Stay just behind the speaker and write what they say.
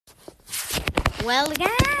Well,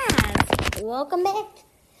 guys, welcome back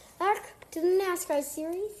to the NASCAR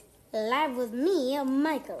series, live with me,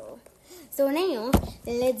 Michael. So now,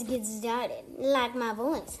 let's get started. Like my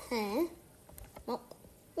voice, huh? Well,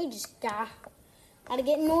 we just gotta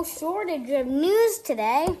get no shortage of news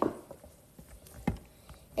today.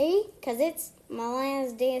 Hey, because it's my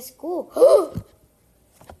last day of school.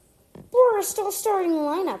 Bristol starting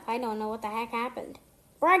lineup. I don't know what the heck happened.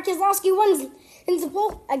 Keselowski wins the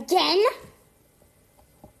pole again?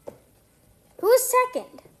 Who's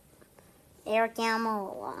second?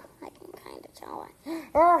 Hamlin.we. I can kind of tell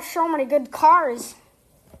that. There are so many good cars.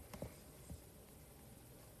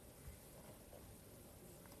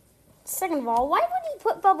 Second of all, why would he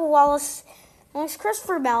put Bubba Wallace,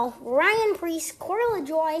 Christopher Bell, Ryan Preece, Corey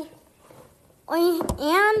LaJoie,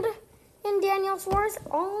 and Daniel Suarez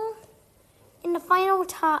all in the final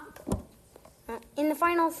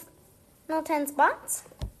final 10 spots?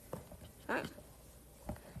 Right.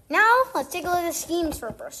 Now, let's take a look at the schemes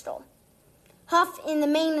for Bristol. Huff in the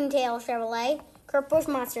Mane and Tail Chevrolet, Kurt Busch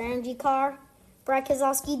Monster Energy car, Brad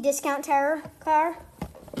Keselowski Discount Tire car,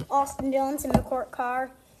 Austin Dillon McCourt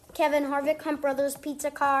car, Kevin Harvick Hunt Brothers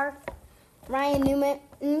Pizza car, Ryan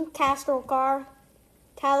Newman Castrol car,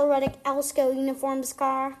 Tyler Reddick Elsco Uniforms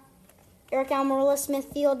car, Eric Almirola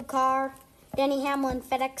Smithfield car, Denny Hamlin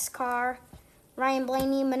FedEx car, Ryan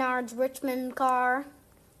Blaney Menards Richmond car,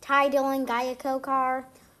 Ty Dillon Geico car,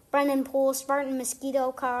 Brendan Poole Spartan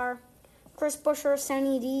Mosquito car, Chris Buescher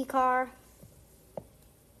Sunny D car,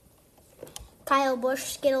 Kyle Busch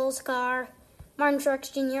Skittles car, Martin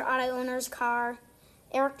Truex Jr. Auto Owners car,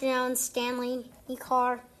 Eric Jones Stanley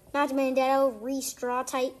car, Matt DiBenedetto Straw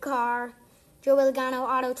Tight car, Joey Logano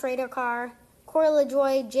Auto Trader car, Corey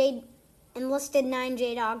LaJoie Enlisted 9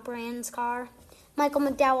 J-Dog Brands car, Michael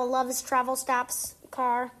McDowell Loves Travel Stops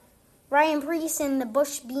car, Ryan Preece in the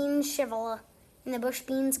Busch Beans Chevrolet in the Busch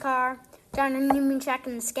Beans car, John Newmanchek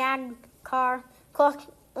in the Skag car, Cole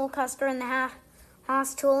Custer in the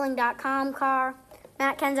HaasTooling.com car,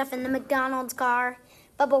 Matt Kenseth in the McDonald's car,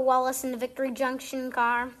 Bubba Wallace in the Victory Junction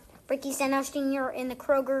car, Ricky Stenhouse Jr. in the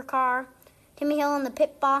Kroger car, Timmy Hill in the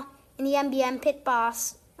MBM Pit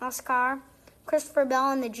Boss car, Christopher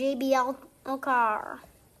Bell in the JBL car.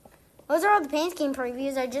 Those are all the paint scheme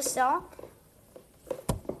previews I just saw.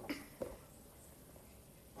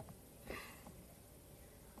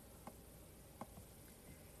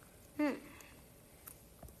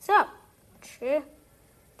 So,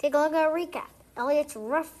 take a look at a recap. Elliott's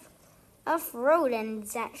rough road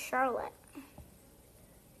ends at Charlotte.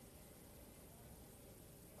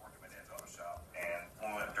 And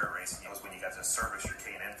when we went dirt racing, it was when you got to service your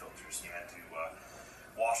K&N filters. You had to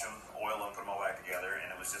wash them, oil them, put them all back together,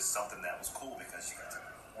 and it was just something that was cool because you got to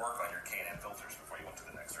work on your K&N filters before you went to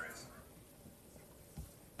the next race.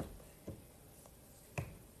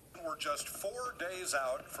 We're just 4 days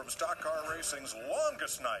out from stock car racing's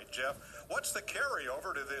longest night, Jeff. What's the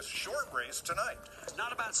carryover to this short race tonight? It's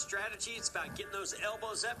not about strategy. It's about getting those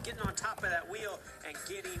elbows up, getting on top of that wheel, and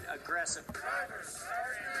getting aggressive.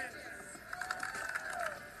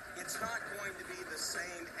 It's not going to be the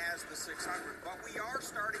same as the 600, but we are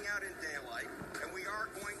starting out in daylight, and we are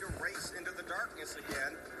going to race into the darkness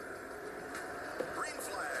again. Green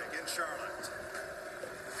flag in Charlotte.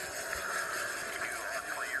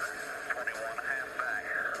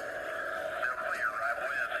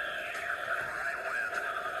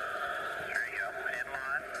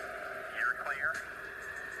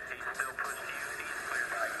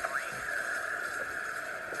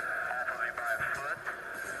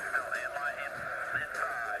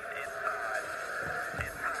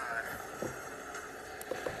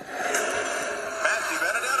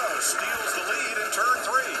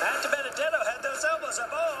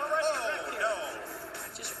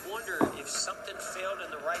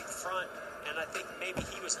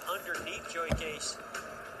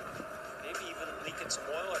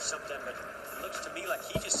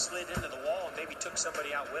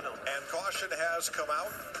 Somebody out with him. And caution has come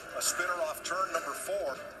out. A spinner off turn number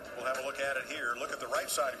 4. We'll have a look at it here. Look at the right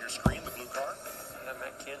side of your screen, the blue car. Yeah,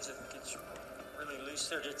 Matt Kenseth gets really loose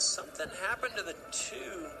there. Did something happen to the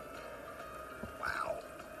 2? Wow.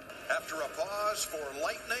 After a pause for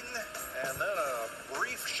lightning and then a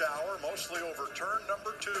brief shower, mostly over turn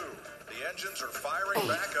number 2. The engines are firing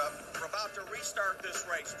back up. We're about to restart this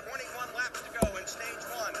race. 21 laps to go in stage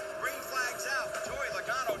 1. Green flags out. Joey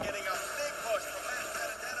Logano getting a big push from Matt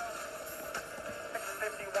DiBenedetto.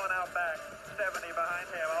 51 out back. 70 behind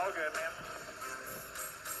him. All good, man.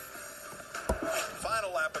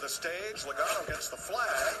 Final lap of the stage. Logano gets the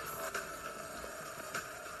flag.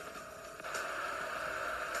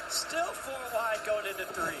 Still 4 wide going into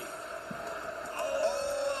 3.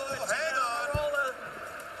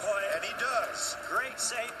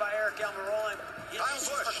 Saved by Eric Almirola.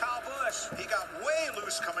 For Kyle Busch. He got way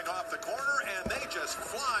loose coming off the corner, and they just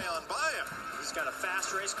fly on by him. He's got a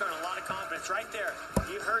fast race car and a lot of confidence right there.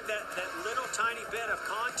 You heard that little tiny bit of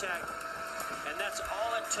contact, and that's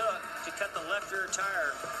all it took to cut the left rear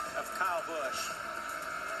tire of Kyle Busch.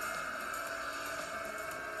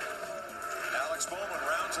 Alex Bowman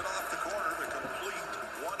rounds it off the corner to complete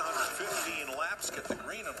 115 laps, get the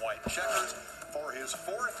green and white checkers for his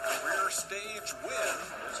fourth career stage win.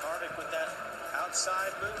 There's Harvick with that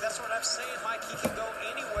outside move. That's what I'm saying, Mike. He can go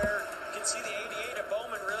anywhere. You can see the 88 of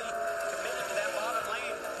Bowman really committed to that bottom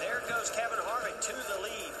lane. There goes Kevin Harvick to the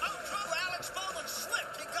lead. Oh, true. Alex Bowman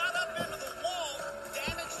slipped. He got up into the wall.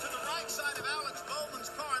 Damage to the right side of Alex Bowman's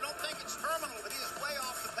car. I don't think it's terminal, but he is way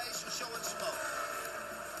off the pace and showing smoke.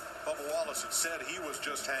 Bubba Wallace had said he was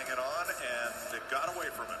just hanging on, and it got away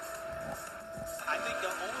from him. I think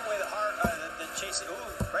the only way the chase,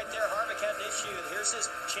 right there, Harvick had an issue. Here's his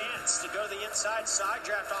chance to go to the inside, side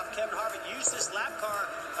draft off Kevin Harvick. Use this lap car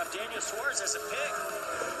of Daniel Suarez as a pick.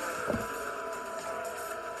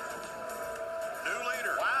 New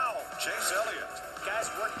leader. Wow. Chase Elliott.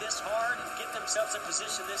 Guys work this hard and get themselves in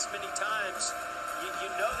position this many times. You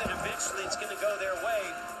know that eventually it's going to go their way.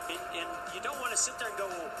 And you don't want to sit there and go,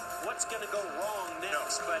 well, what's going to go wrong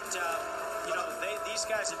next? No. But, these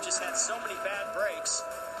guys have just had so many bad breaks.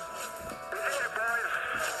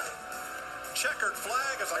 Checkered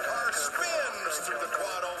flag as a car spins through the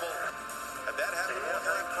quad oval. Had that happened one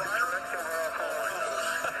time prior?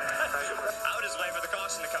 I was just waiting for the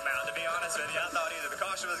caution to come out, to be honest with you. I thought either the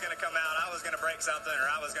caution was going to come out, I was going to break something, or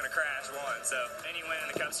I was going to crash one. So any win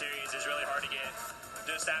in the Cup Series is really hard to get.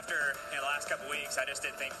 Just after the last couple weeks, I just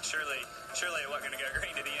didn't think surely it wasn't going to go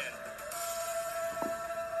green to the end.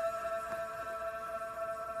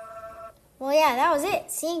 Well, yeah, that was it.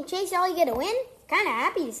 Seeing Chase Elliott get a win, kind of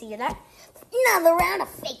happy to see that. Another round of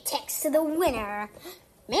fake text to the winner.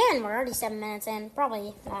 Man, we're already 7 minutes in.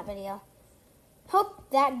 Probably that video. Hope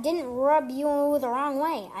that didn't rub you the wrong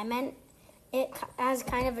way. I meant it as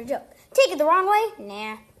kind of a joke. Take it the wrong way?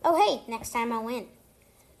 Nah. Oh, hey, next time I'll win.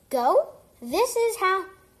 Go? This is how...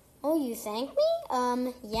 Oh, you thank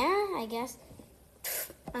me? Yeah, I guess.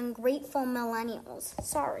 Ungrateful millennials.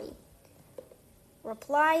 Sorry.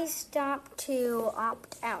 Reply stop to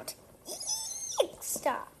opt out.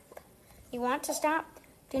 Stop. You want to stop?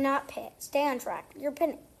 Do not pit. Stay on track. You're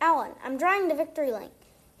pitting. Alan, I'm drawing the victory lane.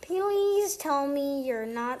 Please tell me you're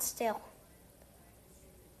not still.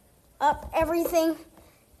 Up everything,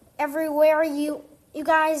 everywhere you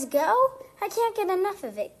guys go? I can't get enough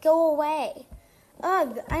of it. Go away.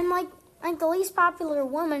 Ugh, I'm like the least popular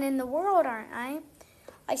woman in the world, aren't I?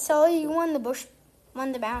 I saw you won the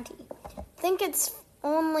bounty. Think it's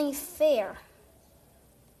only fair.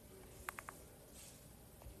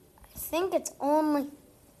 I think it's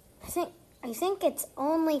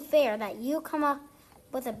only fair that you come up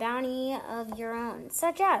with a bounty of your own,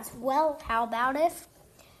 such as, well, how about if?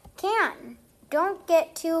 Don't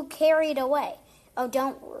get too carried away. Oh,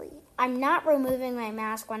 don't worry. I'm not removing my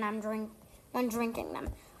mask when drinking them.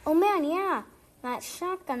 Oh man, yeah, that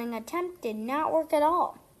shotgunning attempt did not work at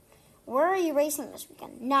all. Where are you racing this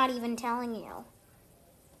weekend? Not even telling you.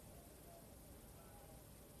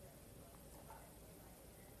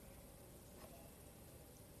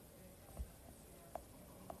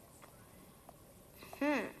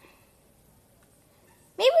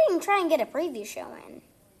 Maybe we can try and get a preview show in.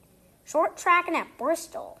 Short tracking at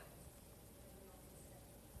Bristol.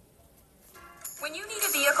 When you need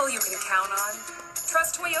a vehicle you can count on,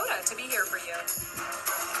 trust Toyota to be here for you.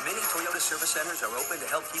 Many Toyota service centers are open to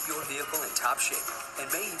help keep your vehicle in top shape and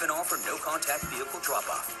may even offer no-contact vehicle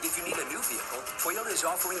drop-off. If you need a new vehicle, Toyota is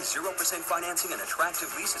offering 0% financing and attractive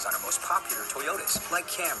leases on our most popular Toyotas, like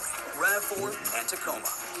Camry, RAV4, and Tacoma.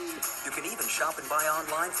 You can even shop and buy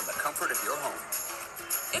online from the comfort of your home.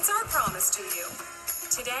 It's our promise to you,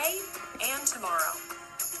 today and tomorrow.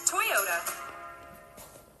 Toyota.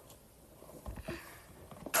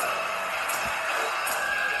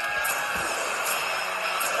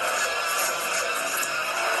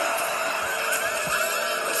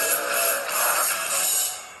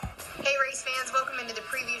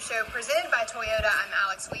 Presented by Toyota, I'm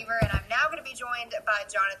Alex Weaver, and I'm now going to be joined by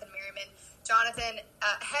Jonathan Merriman. Jonathan,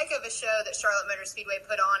 a heck of a show that Charlotte Motor Speedway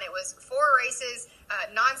put on. It was 4 races,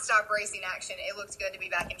 non-stop racing action. It looked good to be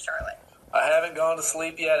back in Charlotte. I haven't gone to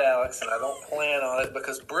sleep yet, Alex, and I don't plan on it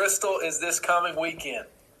because Bristol is this coming weekend.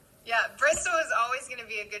 Yeah, Bristol is always going to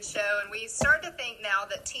be a good show, and we start to think now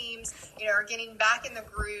that teams, are getting back in the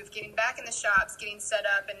groove, getting back in the shops, getting set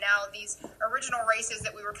up, and now these original races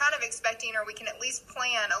that we were kind of expecting, or we can at least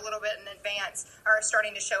plan a little bit in advance, are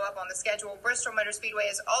starting to show up on the schedule. Bristol Motor Speedway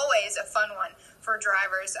is always a fun one for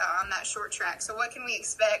drivers on that short track. So what can we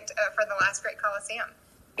expect for the last great Coliseum?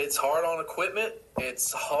 It's hard on equipment.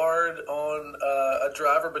 It's hard on a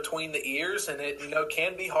driver between the ears, and it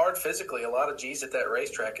can be hard physically. A lot of G's at that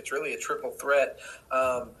racetrack. It's really a triple threat.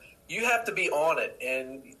 You have to be on it,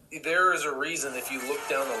 and there is a reason if you look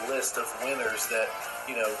down the list of winners that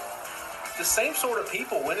the same sort of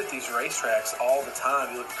people win at these racetracks all the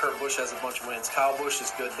time. You look, Kurt Busch has a bunch of wins. Kyle Busch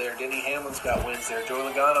is good there. Denny Hamlin's got wins there.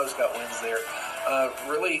 Joey Logano's got wins there.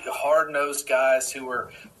 Really hard-nosed guys who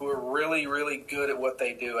are really, really good at what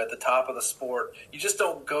they do at the top of the sport. You just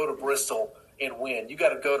don't go to Bristol and win. You got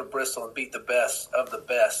to go to Bristol and beat the best of the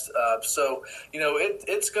best.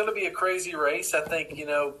 It's going to be a crazy race. I think,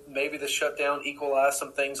 maybe the shutdown equalized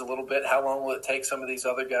some things a little bit. How long will it take some of these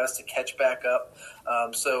other guys to catch back up?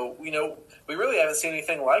 We really haven't seen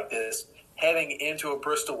anything like this heading into a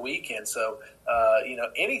Bristol weekend. So,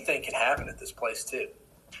 anything can happen at this place too.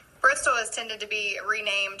 Bristol has tended to be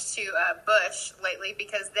renamed to Busch lately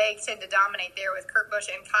because they tend to dominate there with Kurt Busch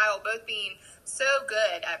and Kyle both being so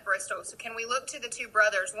good at Bristol. So can we look to the two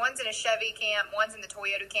brothers? One's in a Chevy camp, one's in the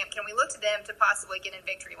Toyota camp. Can we look to them to possibly get in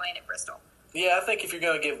victory lane at Bristol? Yeah, I think if you're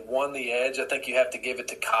going to give one the edge, I think you have to give it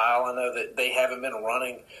to Kyle. I know that they haven't been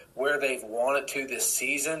running where they've wanted to this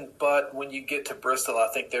season, but when you get to Bristol, I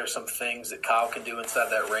think there are some things that Kyle can do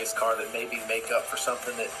inside that race car that maybe make up for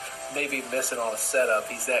something that may be missing on a setup.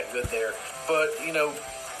 He's that good there. But,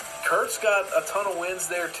 Kurt's got a ton of wins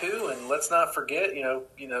there too, and let's not forget,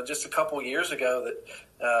 just a couple years ago that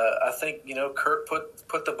I think, Kurt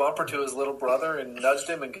put the bumper to his little brother and nudged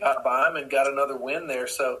him and got by him and got another win there.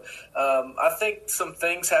 So I think some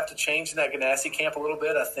things have to change in that Ganassi camp a little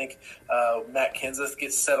bit. I think Matt Kenseth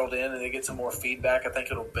gets settled in and they get some more feedback. I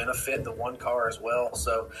think it'll benefit the one car as well.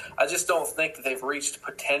 So I just don't think that they've reached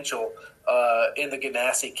potential in the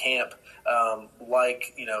Ganassi camp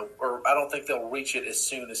or I don't think they'll reach it as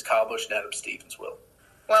soon as Kyle Busch and Adam Stevens will.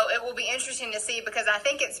 Well, it will be interesting to see because I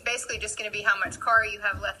think it's basically just going to be how much car you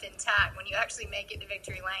have left intact when you actually make it to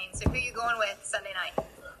victory lane. So who are you going with Sunday night?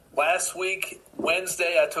 Last week,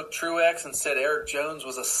 Wednesday, I took Truex and said Eric Jones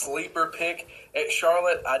was a sleeper pick at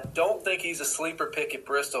Charlotte. I don't think he's a sleeper pick at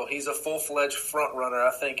Bristol. He's a full-fledged front runner.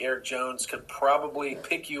 I think Eric Jones could probably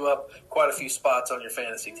pick you up quite a few spots on your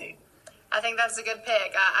fantasy team. I think that's a good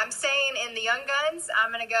pick. I'm staying in the Young Guns.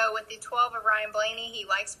 I'm going to go with the 12 of Ryan Blaney. He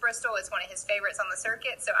likes Bristol. It's one of his favorites on the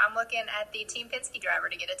circuit. So I'm looking at the Team Penske driver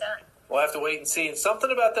to get it done. We'll have to wait and see. And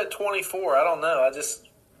something about that 24, I don't know.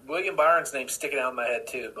 William Byron's name's sticking out in my head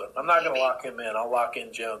too, but I'm not going to lock him in. I'll lock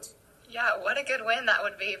in Jones. Yeah, what a good win that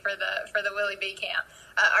would be for the Willie B camp.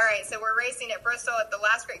 All right, so we're racing at Bristol at the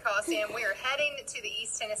last great Coliseum. We are heading to the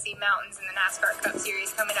East Tennessee Mountains in the NASCAR Cup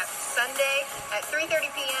Series coming up Sunday at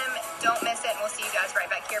 3:30 p.m. Don't miss it, and we'll see you guys right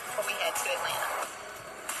back here before we head to Atlanta.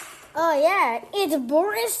 Oh, yeah, it's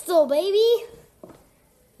Bristol, baby.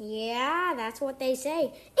 Yeah, that's what they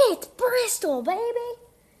say. It's Bristol, baby.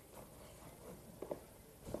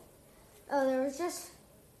 Oh, there was just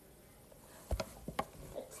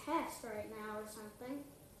a test right now or something.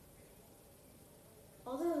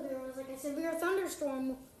 Although there was a severe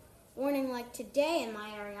thunderstorm warning today in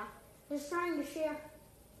my area. Just trying to share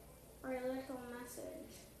a little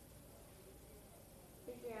message.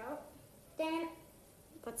 Yeah. Dang it.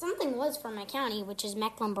 But something was from my county, which is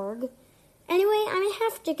Mecklenburg. Anyway, I may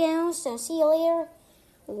have to go, so see you later.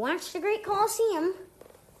 Watch the Great Coliseum.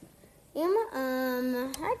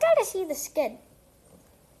 I gotta see the skid.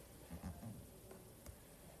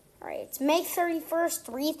 Alright, it's May 31st,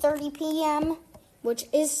 3:30 p.m., which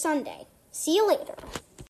is Sunday. See you later.